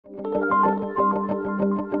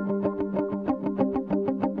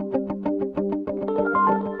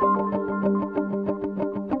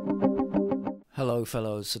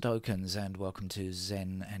Hello Sudokans, and welcome to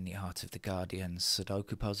Zen and the Art of the Guardian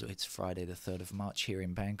Sudoku puzzle. It's Friday the 3rd of March here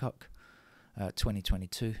in Bangkok,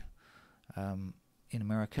 2022. In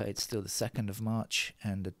America it's still the 2nd of March,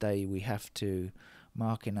 and a day we have to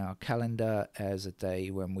mark in our calendar as a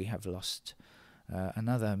day when we have lost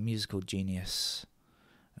another musical genius,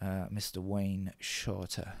 Mr. Wayne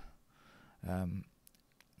Shorter.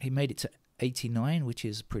 He made it to 89, which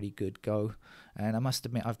is a pretty good go, and I must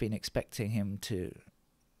admit I've been expecting him to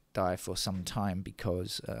die for some time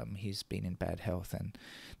because he's been in bad health, and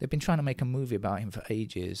they've been trying to make a movie about him for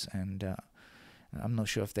ages, and I'm not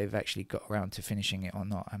sure if they've actually got around to finishing it or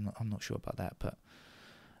not. I'm not sure about that, but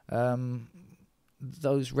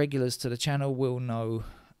those regulars to the channel will know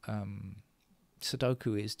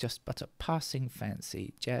Sudoku is just but a passing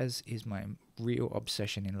fancy. Jazz is my real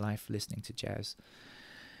obsession in life, listening to jazz.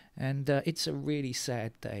 And it's a really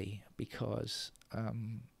sad day because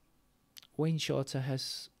Wayne Shorter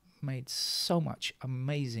has made so much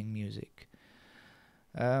amazing music.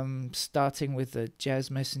 Starting with the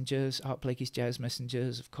Jazz Messengers, Art Blakey's Jazz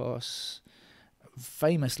Messengers, of course.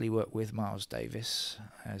 Famously worked with Miles Davis,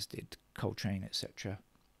 as did Coltrane, etc.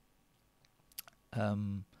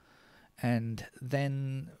 And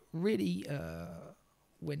then really...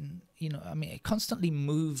 when, constantly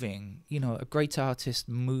moving, a great artist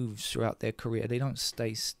moves throughout their career. They don't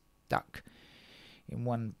stay stuck in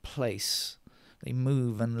one place. They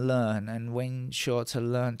move and learn, and Wayne Shorter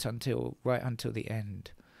learnt right until the end.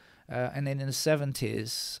 And then in the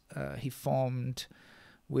 70s, he formed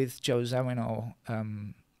with Joe Zawinul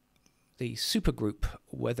the supergroup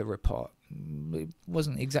Weather Report. It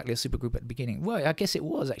wasn't exactly a supergroup at the beginning. Well, I guess it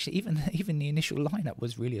was actually. Even the initial lineup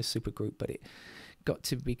was really a supergroup, but it got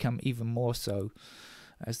to become even more so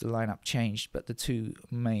as the lineup changed. But the two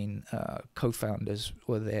main co-founders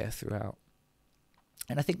were there throughout,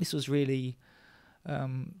 and I think this was really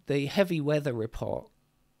the Heavy Weather Report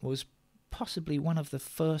was possibly one of the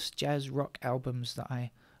first jazz rock albums that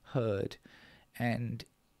I heard, and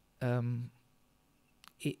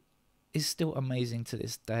it is still amazing to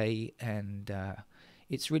this day, and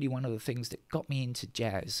it's really one of the things that got me into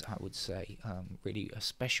jazz, I would say. Really a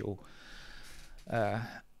special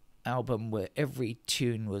album where every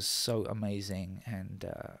tune was so amazing, and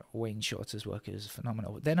Wayne Shorter's work is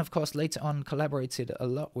phenomenal. Then, of course, later on collaborated a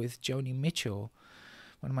lot with Joni Mitchell,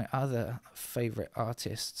 one of my other favorite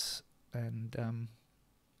artists, and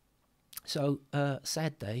so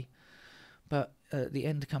sad day, but the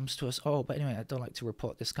end comes to us all. But anyway, I don't like to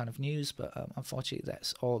report this kind of news, but unfortunately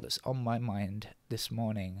that's all that's on my mind this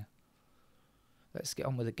morning. Let's get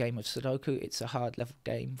on with the game of Sudoku. It's a hard level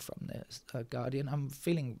game from the Guardian. I'm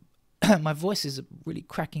feeling... my voice is really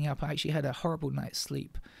cracking up. I actually had a horrible night's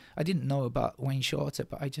sleep. I didn't know about Wayne Shorter,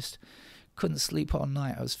 but I just couldn't sleep all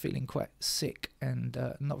night. I was feeling quite sick and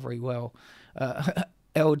not very well.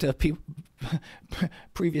 Elder people,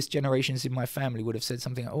 previous generations in my family would have said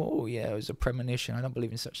something like, oh yeah, it was a premonition. I don't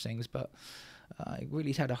believe in such things, but I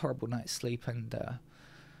really had a horrible night's sleep, and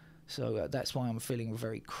so that's why I'm feeling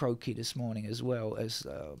very croaky this morning, as well as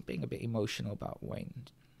being a bit emotional about Wayne.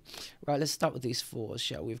 Right, let's start with these fours,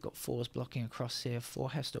 shall we? We've got fours blocking across here.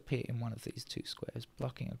 4 has to appear in one of these two squares,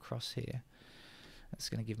 blocking across here. That's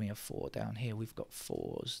going to give me a 4 down here. We've got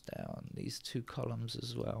 4s down these two columns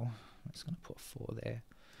as well. That's going to put a 4 there.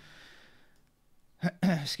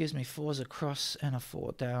 Excuse me, 4s across and a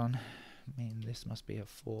 4 down. I mean, this must be a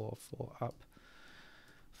 4, 4 up,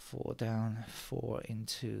 4 down, 4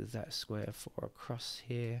 into that square, 4 across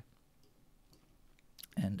here,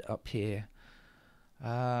 and up here.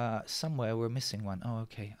 Somewhere we're missing one. Oh,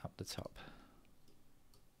 okay, up the top.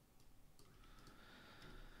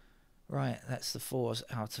 Right, that's the 4s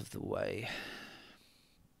out of the way.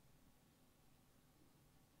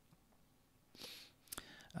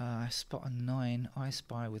 I spot a 9. I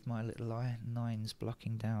spy with my little eye. 9's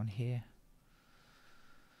blocking down here.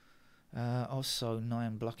 Also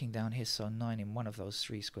 9 blocking down here, so 9 in one of those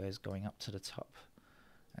 3 squares going up to the top.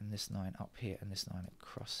 And this 9 up here, and this 9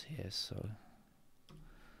 across here, so...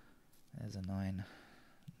 there's a 9.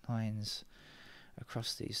 9's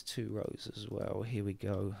across these 2 rows as well. Here we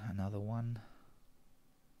go, another 1.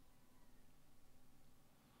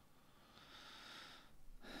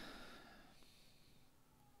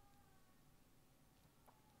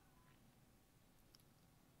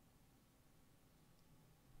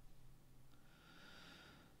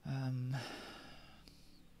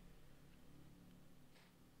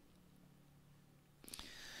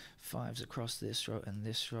 Fives across this row and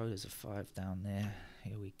this row. There's a 5 down there.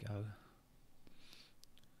 Here we go.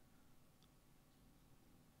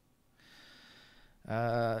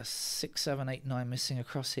 6, 7, 8, 9 missing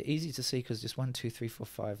across here. Easy to see because just 1, 2, 3, 4,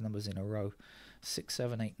 5 numbers in a row. 6,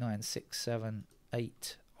 7, 8, 9, 6, 7,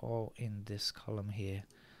 8 all in this column here.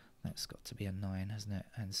 That's got to be a 9, hasn't it?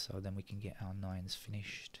 And so then we can get our 9s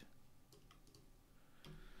finished.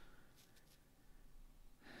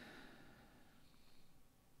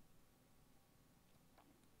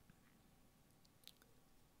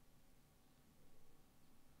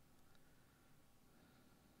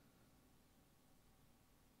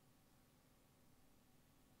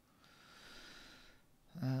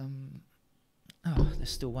 Oh, there's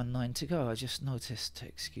still 1 9 to go. I just noticed.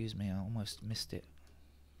 Excuse me, I almost missed it.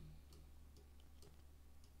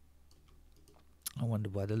 I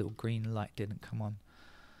wondered why the little green light didn't come on.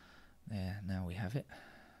 There, now we have it.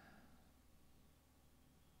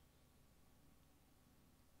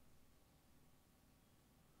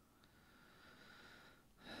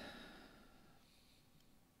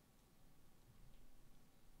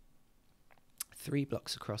 Three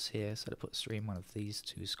blocks across here, so that puts 3 in one of these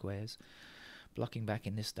 2 squares. Blocking back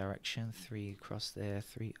in this direction, 3 across there,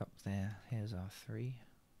 3 up there. Here's our 3.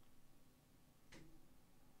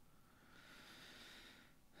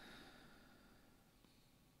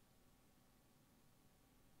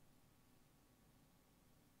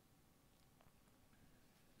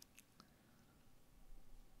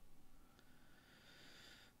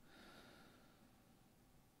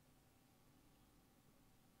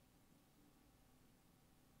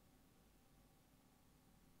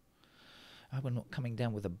 I hope I'm not coming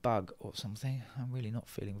down with a bug or something. I'm really not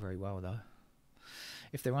feeling very well though.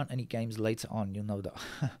 If there aren't any games later on, you'll know that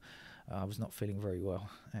I was not feeling very well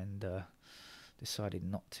and decided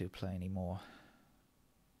not to play anymore.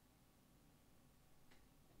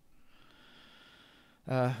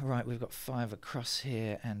 Right, we've got 5 across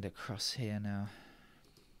here and across here now.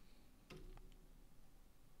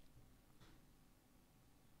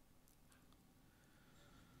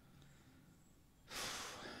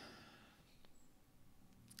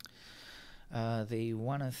 The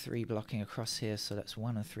 1 and 3 blocking across here, so that's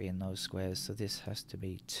 1 and 3 in those squares, so this has to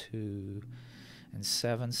be 2 and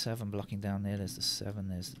 7. 7 blocking down there, there's the 7,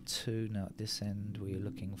 there's the 2. Now at this end we're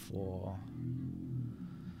looking for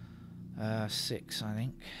 6, I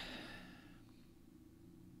think.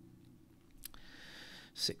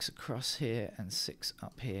 6 across here and 6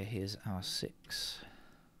 up here. Here's our 6.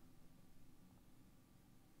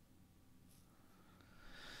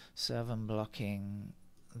 7 blocking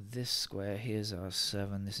this square. Here's our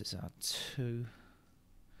 7. This is our 2.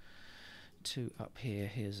 2 up here.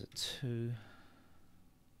 Here's a 2.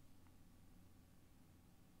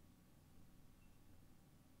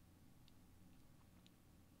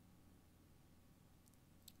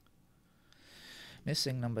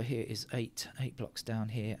 Missing number here is 8. 8 blocks down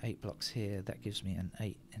here, 8 blocks here. That gives me an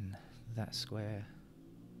 8 in that square.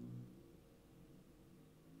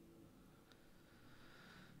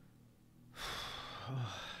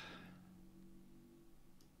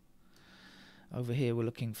 Over here we're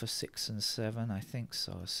looking for 6 and 7, I think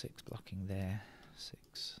so. 6 blocking there,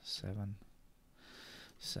 6, 7.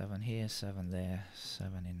 7 here, 7 there,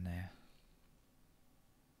 7 in there.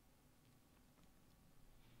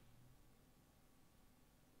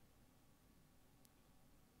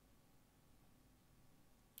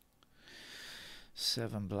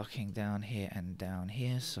 Seven blocking down here and down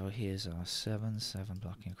here, so here's our 7. 7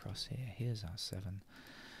 blocking across here. Here's our 7.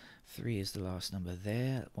 3 is the last number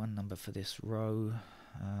there. 1 number for this row.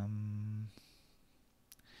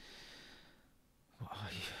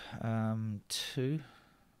 2.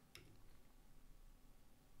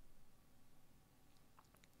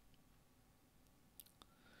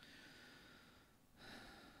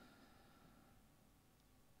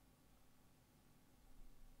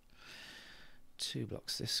 2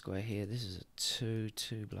 blocks this square here. This is a 2.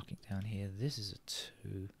 2 blocking down here. This is a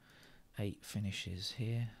 2. 8 finishes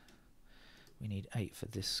here. We need 8 for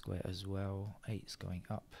this square as well. 8's going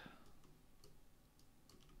up.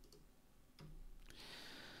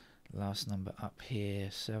 Last number up here,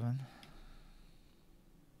 7.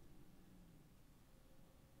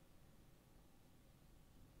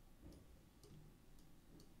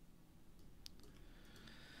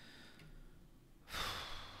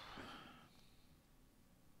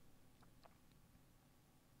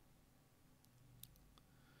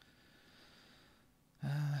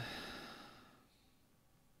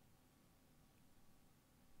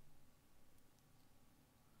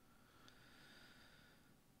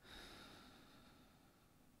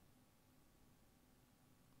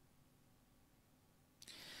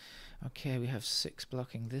 Okay, we have 6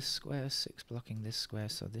 blocking this square, 6 blocking this square,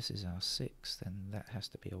 so this is our 6, then that has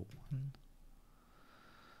to be a 1.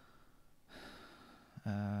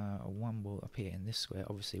 1 will appear in this square.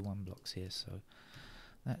 Obviously 1 blocks here, so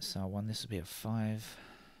that's our 1. This will be a 5.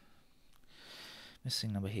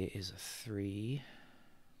 Missing number here is a 3.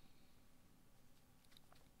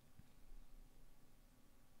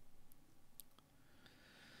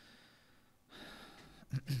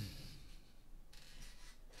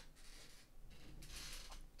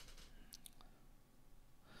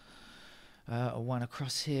 A 1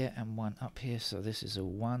 across here and 1 up here, so this is a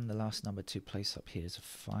 1. The last number to place up here is a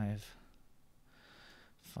 5.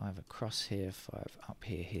 5 across here, 5 up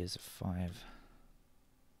here, here's a 5.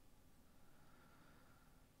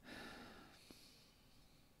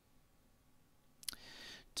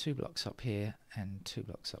 Two blocks up here and 2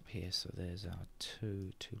 blocks up here, so there's our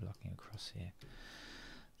 2 blocking across here.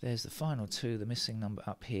 There's the final 2. The missing number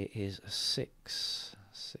up here is a 6.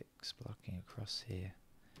 6 blocking across here.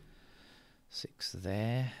 6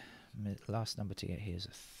 there. Last number to get here is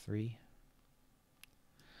a 3.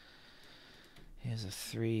 Here's a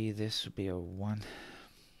 3. This would be a 1.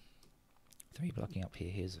 3 blocking up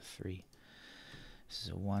here. Here's a 3. This is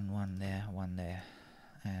a 1, 1 there, 1 there,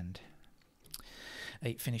 and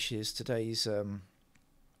 8 finishes. Today's oh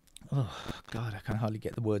god, I can hardly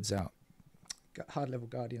get the words out. Hard level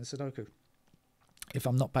Guardian Sudoku. If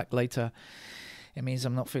I'm not back later, it means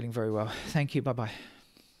I'm not feeling very well. Thank you. Bye bye.